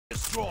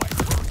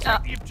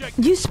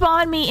You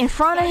spawned me in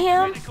front of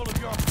him?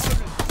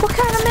 What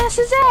kind of mess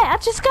is that? I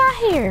just got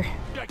here.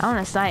 I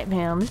want to snipe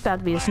him. It's about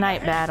to be a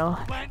snipe battle.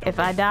 If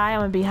I die, I'm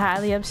going to be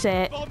highly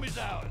upset.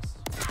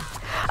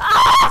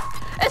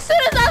 Ah! As soon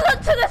as I look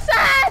to the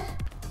side!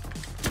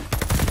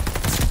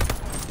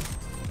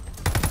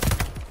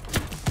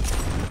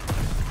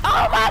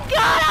 Oh my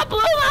god, I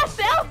blew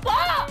myself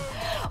up!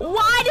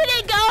 Why did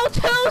it go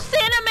 2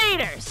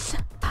 centimeters?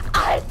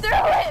 I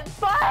threw it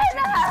further!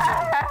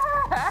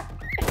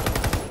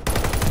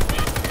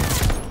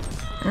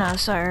 No,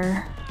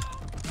 sir.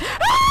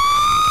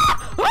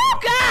 Ah! Oh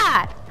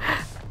god!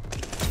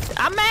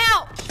 I'm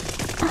out!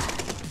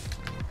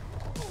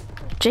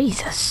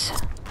 Jesus.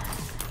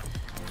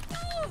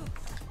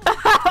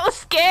 I was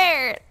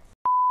scared.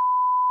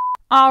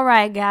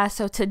 Alright guys,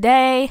 so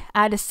today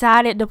I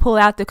decided to pull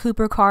out the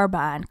Cooper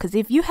Carbine, because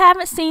if you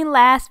haven't seen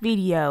last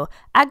video,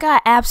 I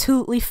got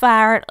absolutely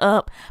fired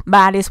up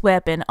by this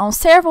weapon on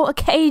several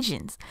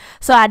occasions.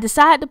 So I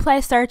decided to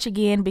play Search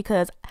again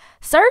because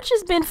Search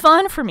has been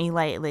fun for me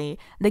lately.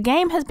 The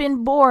game has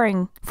been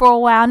boring for a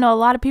while. I know a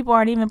lot of people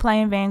aren't even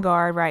playing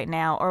Vanguard right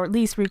now, or at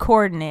least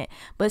recording it,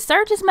 but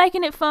Search is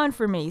making it fun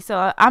for me,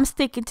 so I'm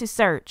sticking to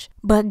Search.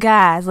 But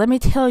guys, let me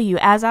tell you,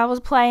 as I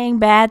was playing,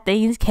 bad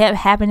things kept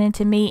happening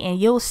to me, and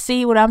you'll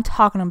see what I'm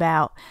talking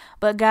about.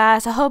 But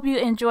guys, I hope you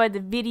enjoyed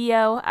the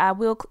video. I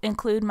will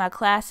include my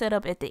class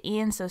setup at the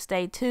end, so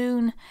stay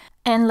tuned.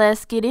 And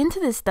let's get into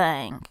this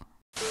thing.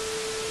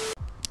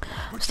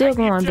 I'm still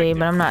going B,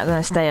 but I'm not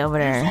going to stay over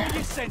there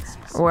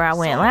where I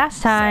went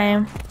last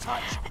time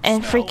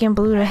and freaking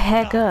blew the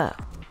heck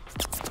up.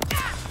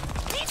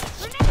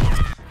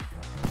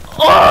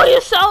 Oh, you're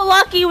so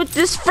lucky with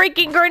this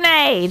freaking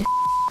grenade.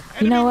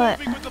 You know what?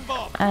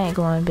 I ain't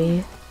going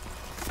B.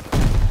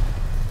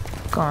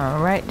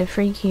 Going right to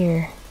freak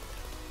here.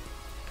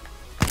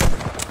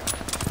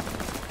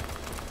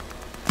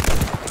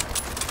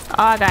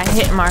 Oh, I got a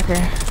hit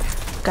marker.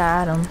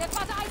 Got him.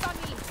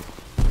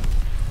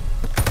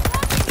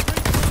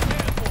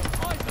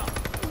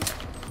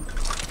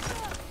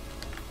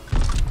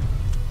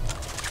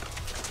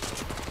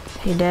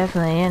 He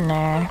definitely in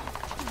there.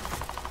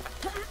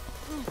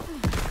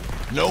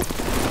 Nope.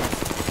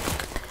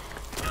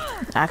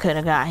 I could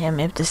have got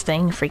him if this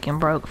thing freaking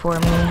broke for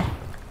me.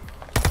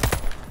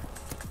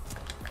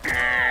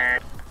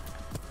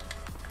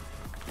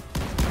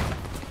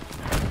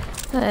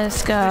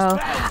 Let's go.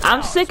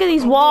 I'm sick of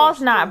these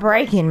walls not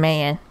breaking,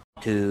 man.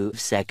 2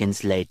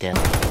 seconds later.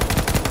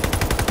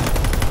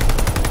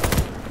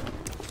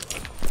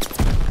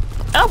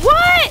 Oh,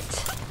 what?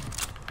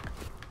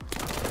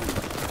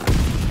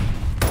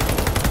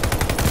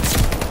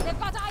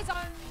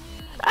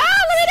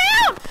 Oh, let me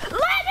down!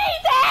 Let me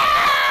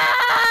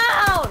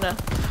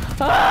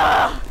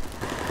down!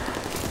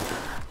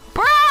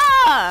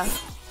 Bruh!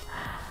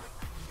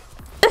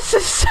 This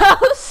is so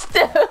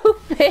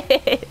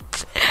stupid.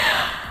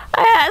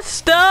 I got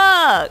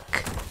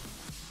stuck.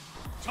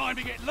 Time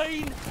to get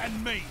lean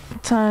and mean.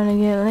 Time to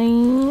get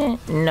lean.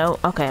 Nope.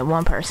 Okay,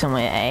 one person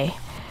went A.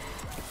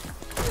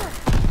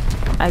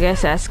 I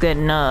guess that's good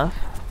enough.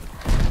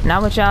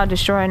 Not with y'all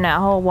destroying that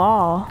whole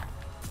wall.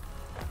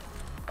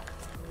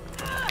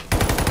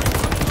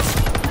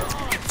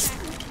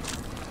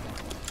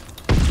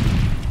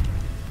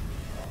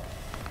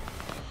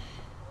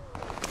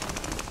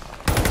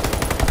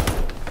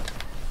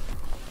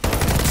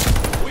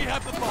 We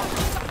have the bomb.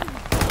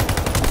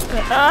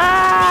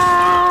 Ah!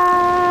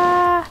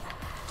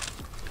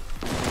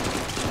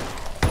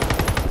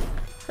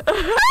 Get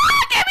me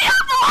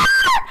off the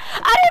water!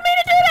 I didn't mean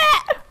to do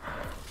that!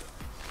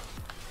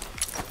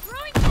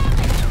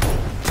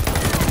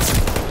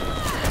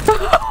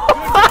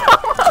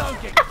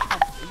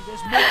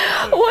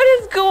 What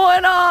is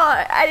going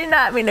on? I did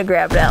not mean to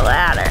grab that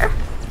ladder.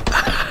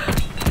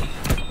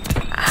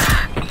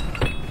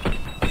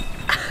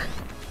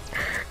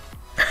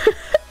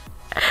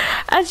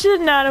 I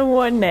should not have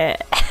won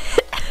that.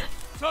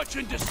 Touch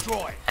and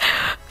destroy.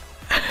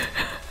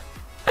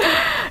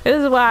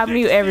 This is why I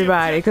mute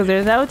everybody, because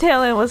there's no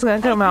telling what's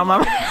going to come out of my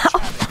mouth.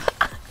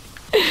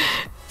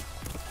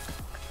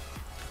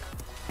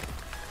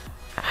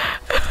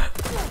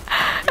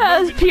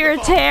 That was pure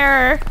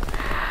terror.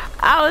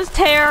 I was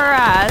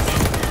terrorized.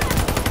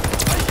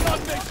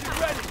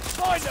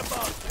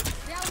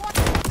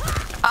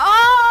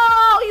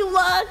 Oh, you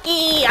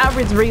lucky. I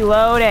was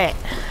reloaded.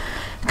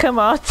 Come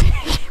on, team.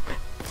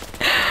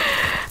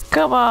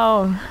 Come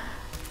on.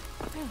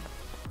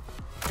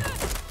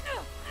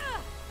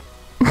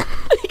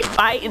 He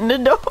fighting the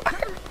door.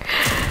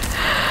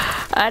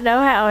 I know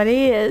how it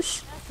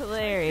is. That's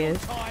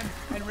hilarious.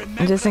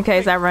 Just in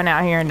case I run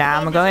out here and die,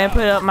 I'm gonna go ahead and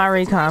put up my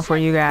recon for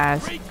you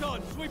guys.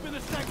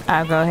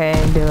 I'll go ahead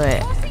and do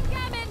it.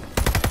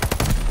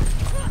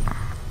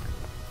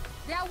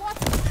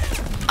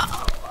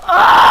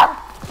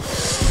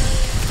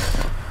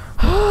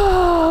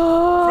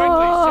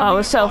 I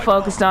was so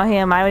focused on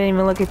him, I didn't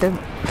even look at the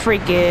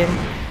freaking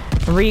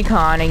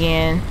recon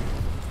again.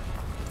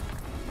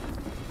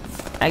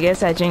 I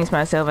guess I jinxed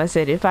myself. I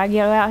said if I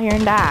get out here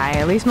and die,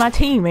 at least my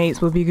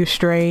teammates will be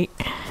straight.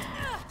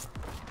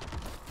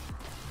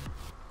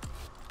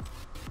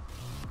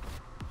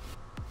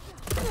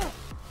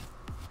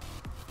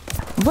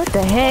 What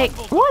the heck?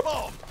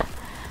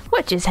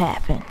 What just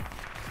happened?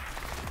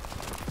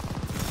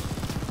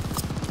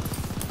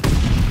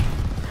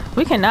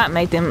 We cannot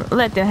let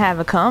them have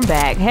a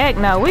comeback. Heck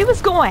no, we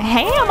was going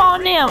ham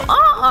on them.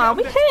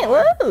 We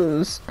can't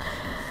lose.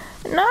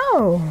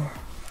 No.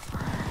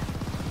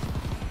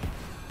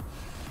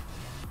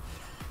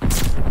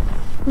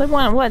 We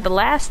won what, the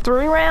last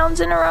 3 rounds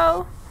in a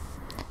row?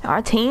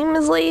 Our team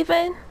is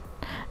leaving.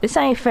 This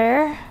ain't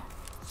fair.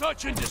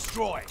 Search and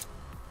destroy.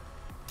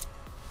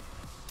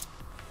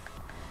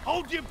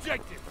 Hold the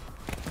objective.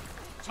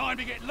 Time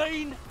to get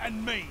lean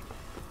and mean.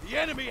 The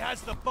enemy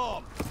has the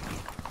bomb.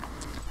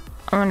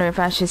 I wonder if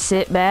I should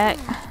sit back.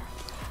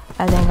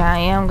 I think I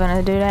am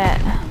gonna do that.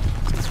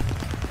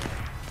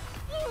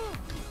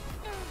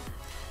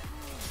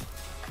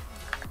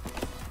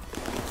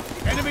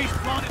 Enemies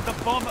planted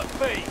the bomb at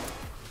B.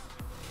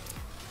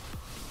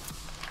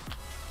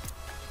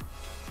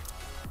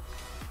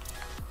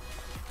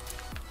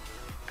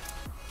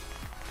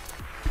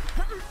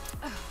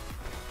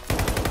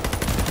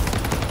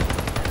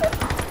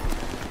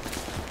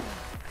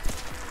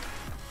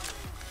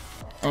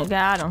 I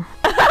got him.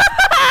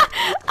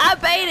 I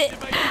bait it.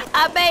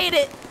 I bait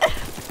it.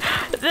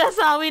 That's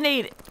all we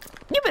needed.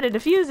 You better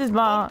defuse this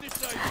bomb.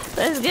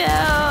 Let's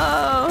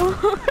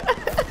go.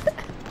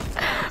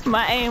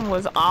 My aim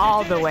was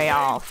all the way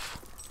off.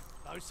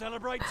 Don't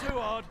celebrate too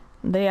hard.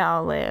 They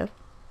all left.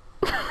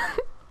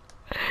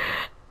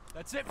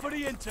 That's it for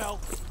the intel.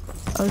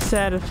 I'm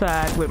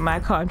satisfied with my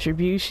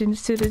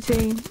contributions to the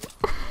team.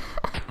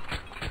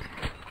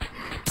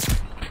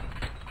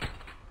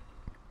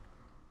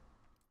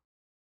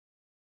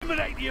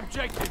 Eliminate the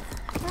objective.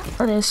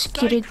 Let's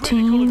get it,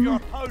 team.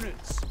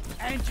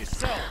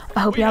 I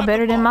hope y'all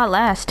better than my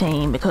last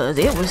team because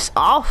it was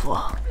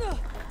awful.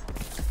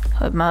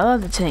 But my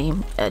other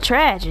team, a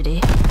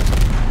tragedy.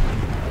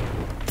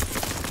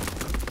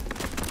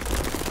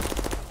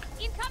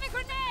 Incoming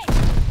grenade!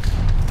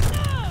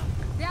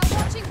 They are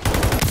watching.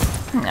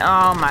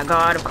 Oh my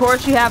god, of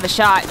course you have a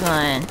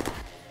shotgun.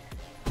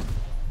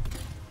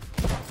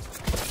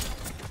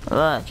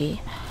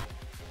 Lucky.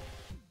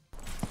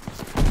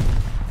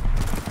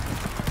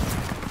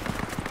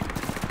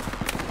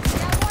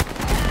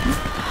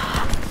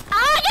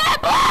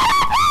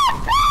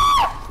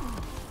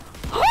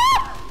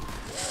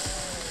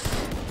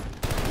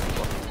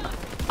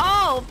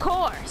 Of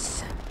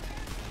course.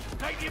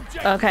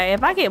 Okay,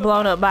 if I get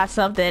blown up by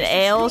something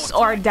else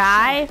or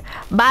die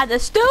by the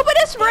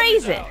stupidest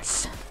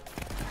reasons,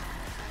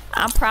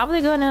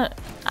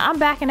 I'm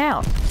backing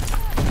out.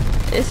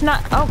 It's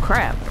not, oh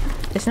crap.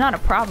 It's not a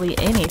probably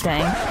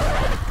anything.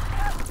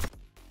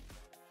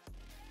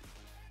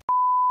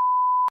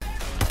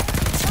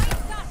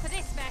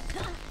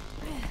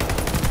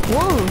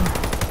 Whoa.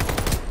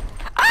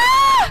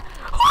 Ah!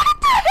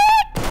 What the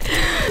heck?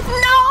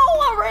 No,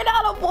 I ran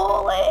out of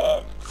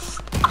bullets.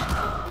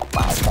 Oh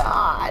my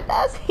god,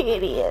 that's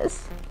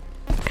hideous.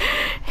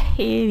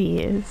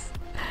 Hideous.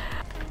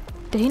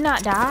 Did he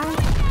not die?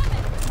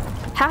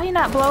 How he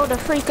not blow the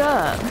freak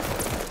up?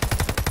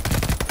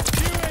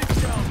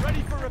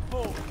 Ready for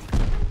report.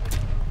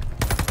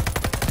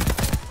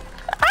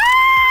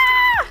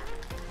 Ah!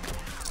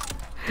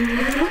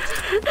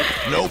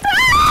 Nope.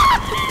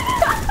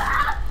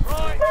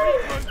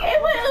 It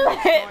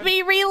wouldn't let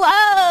me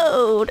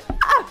reload.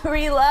 I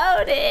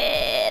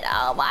reloaded.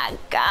 Oh my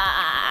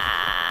god.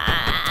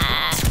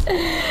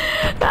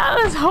 That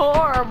was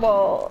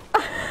horrible.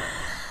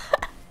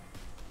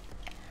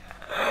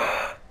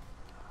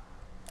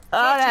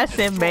 Oh, that's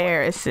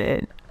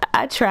embarrassing.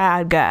 I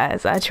tried,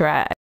 guys. I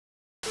tried.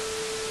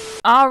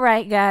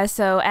 Alright guys,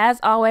 so as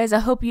always, I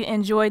hope you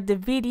enjoyed the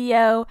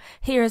video.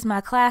 Here's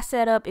my class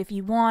setup if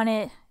you want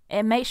it.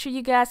 And make sure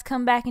you guys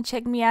come back and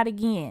check me out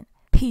again.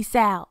 Peace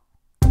out.